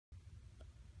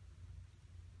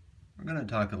We're going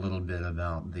to talk a little bit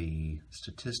about the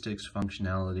statistics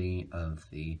functionality of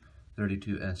the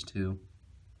 32S2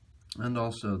 and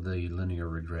also the linear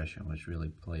regression, which really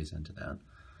plays into that.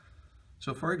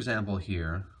 So for example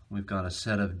here, we've got a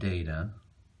set of data.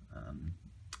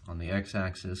 On the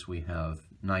x-axis we have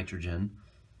nitrogen,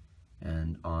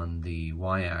 and on the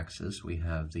y-axis we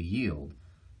have the yield.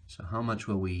 So how much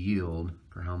will we yield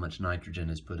for how much nitrogen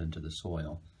is put into the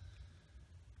soil?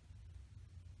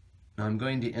 Now I'm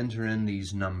going to enter in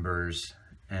these numbers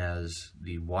as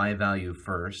the y value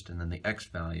first and then the x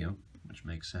value, which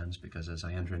makes sense because as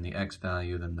I enter in the x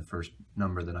value, then the first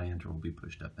number that I enter will be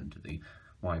pushed up into the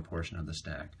y portion of the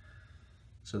stack.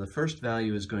 So the first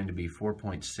value is going to be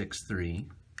 4.63,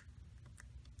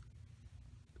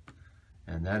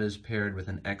 and that is paired with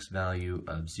an x value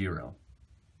of 0.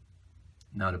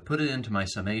 Now to put it into my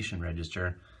summation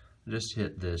register, I just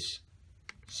hit this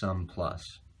sum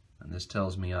plus. And this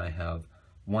tells me I have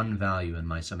one value in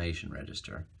my summation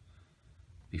register.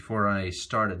 Before I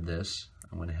started this,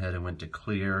 I went ahead and went to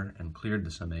clear and cleared the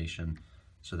summation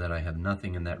so that I have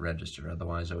nothing in that register.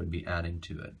 Otherwise I would be adding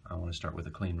to it. I want to start with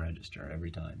a clean register every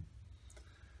time.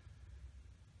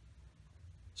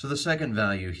 So the second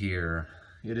value here,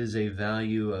 it is a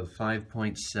value of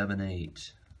 5.78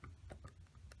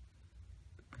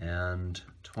 and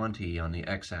 20 on the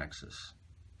x-axis.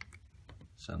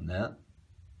 Sum that.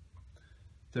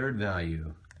 Third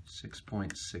value,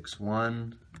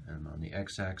 6.61, and on the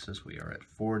x-axis we are at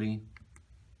 40.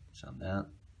 Sum that.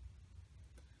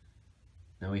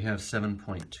 Now we have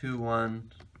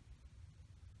 7.21,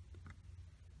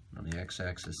 on the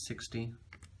x-axis 60.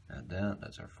 Add that,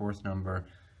 that's our fourth number.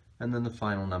 And then the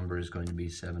final number is going to be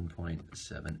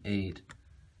 7.78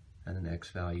 and an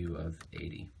x value of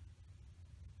 80.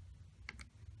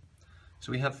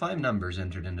 So we have 5 numbers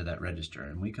entered into that register,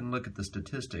 and we can look at the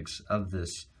statistics of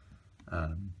this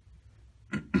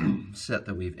set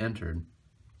that we've entered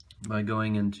by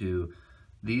going into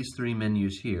these 3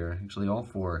 menus here, actually all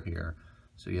 4 here.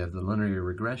 So you have the linear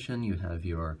regression, you have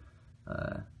your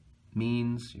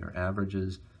means, your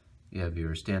averages, you have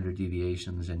your standard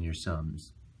deviations, and your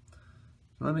sums.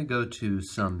 So let me go to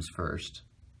sums first.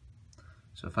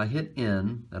 So if I hit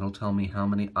N, that'll tell me how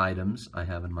many items I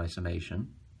have in my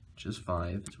summation, which is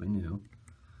 5, as we knew.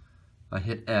 If I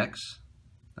hit X,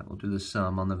 that will do the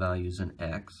sum on the values in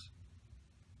X.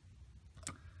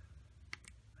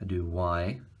 I do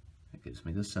Y, that gives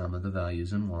me the sum of the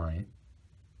values in Y.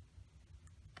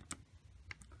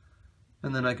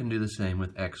 And then I can do the same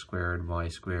with X squared, Y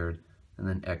squared, and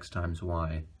then X times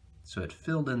Y. So it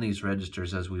filled in these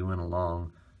registers as we went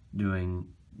along, doing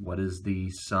what is the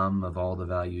sum of all the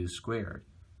values squared.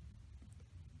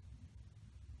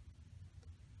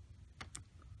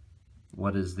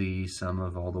 What is the sum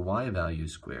of all the y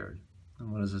values squared?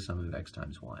 And what is the sum of x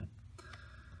times y?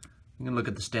 You can look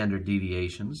at the standard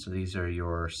deviations. So these are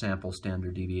your sample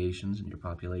standard deviations and your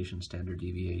population standard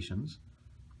deviations.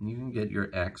 And you can get your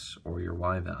x or your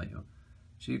y value.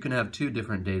 So you can have 2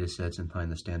 different data sets and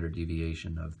find the standard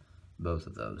deviation of both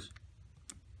of those.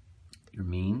 Your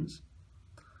means.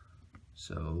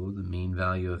 So the mean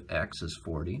value of x is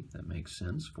 40. That makes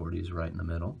sense. 40 is right in the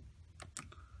middle.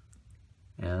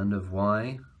 And of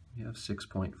y, you have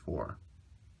 6.4.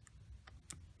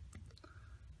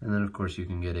 And then of course you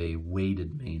can get a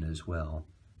weighted mean as well,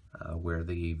 where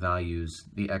the values,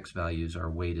 the x values are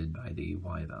weighted by the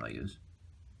y values,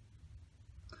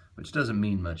 which doesn't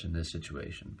mean much in this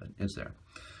situation, but it's there.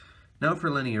 Now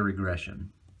for linear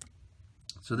regression.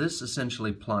 So this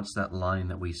essentially plots that line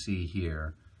that we see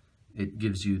here. It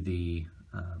gives you the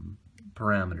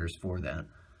parameters for that.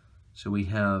 So we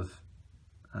have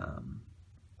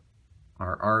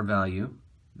our R value,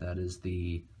 that is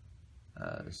the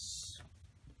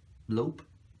slope.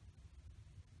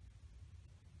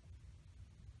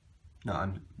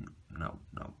 I'm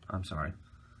sorry,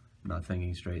 I'm not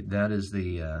thinking straight. That is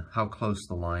the how close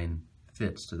the line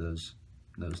fits to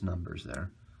those numbers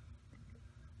there.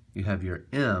 You have your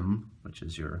M, which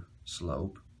is your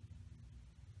slope.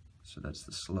 So that's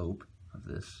the slope of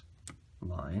this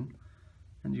line.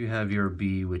 And you have your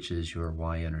B, which is your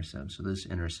y-intercept. So this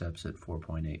intercepts at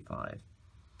 4.85.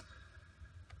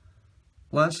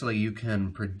 Lastly, you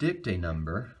can predict a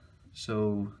number.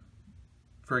 So,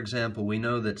 for example, we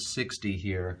know that 60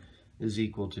 here is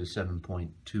equal to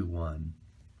 7.21.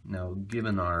 Now,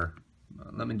 given our,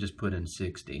 let me just put in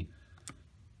 60.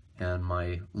 And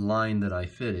my line that I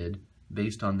fitted,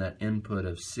 based on that input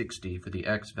of 60 for the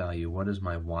x value, what is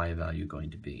my y value going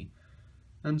to be?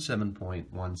 And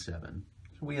 7.17.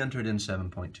 We entered in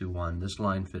 7.21. This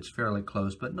line fits fairly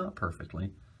close, but not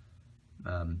perfectly.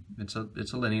 It's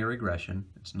a linear regression.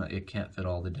 It can't fit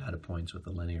all the data points with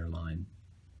a linear line.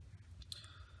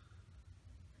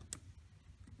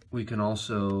 We can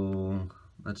also,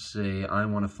 let's say I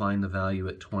want to find the value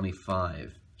at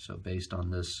 25. So based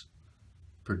on this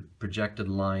projected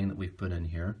line that we've put in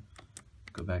here,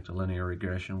 go back to linear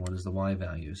regression, what is the y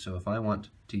value? So if I want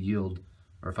to yield,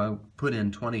 or if I put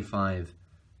in 25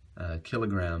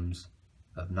 kilograms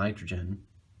of nitrogen,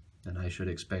 then I should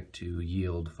expect to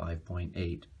yield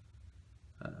 5.8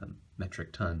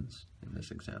 metric tons in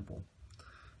this example.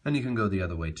 And you can go the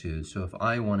other way too. So if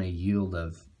I want a yield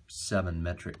of 7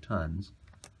 metric tons,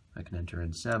 I can enter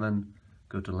in 7,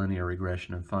 go to linear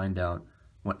regression and find out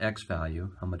what x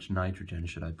value, how much nitrogen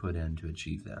should I put in to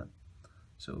achieve that.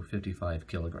 So 55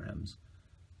 kilograms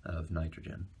of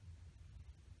nitrogen.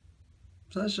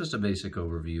 So that's just a basic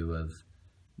overview of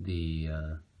the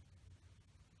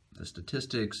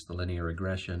statistics, the linear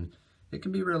regression. It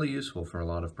can be really useful for a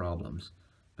lot of problems,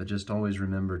 but just always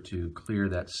remember to clear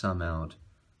that sum out,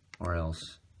 or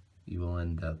else you will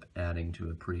end up adding to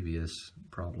a previous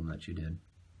problem that you did.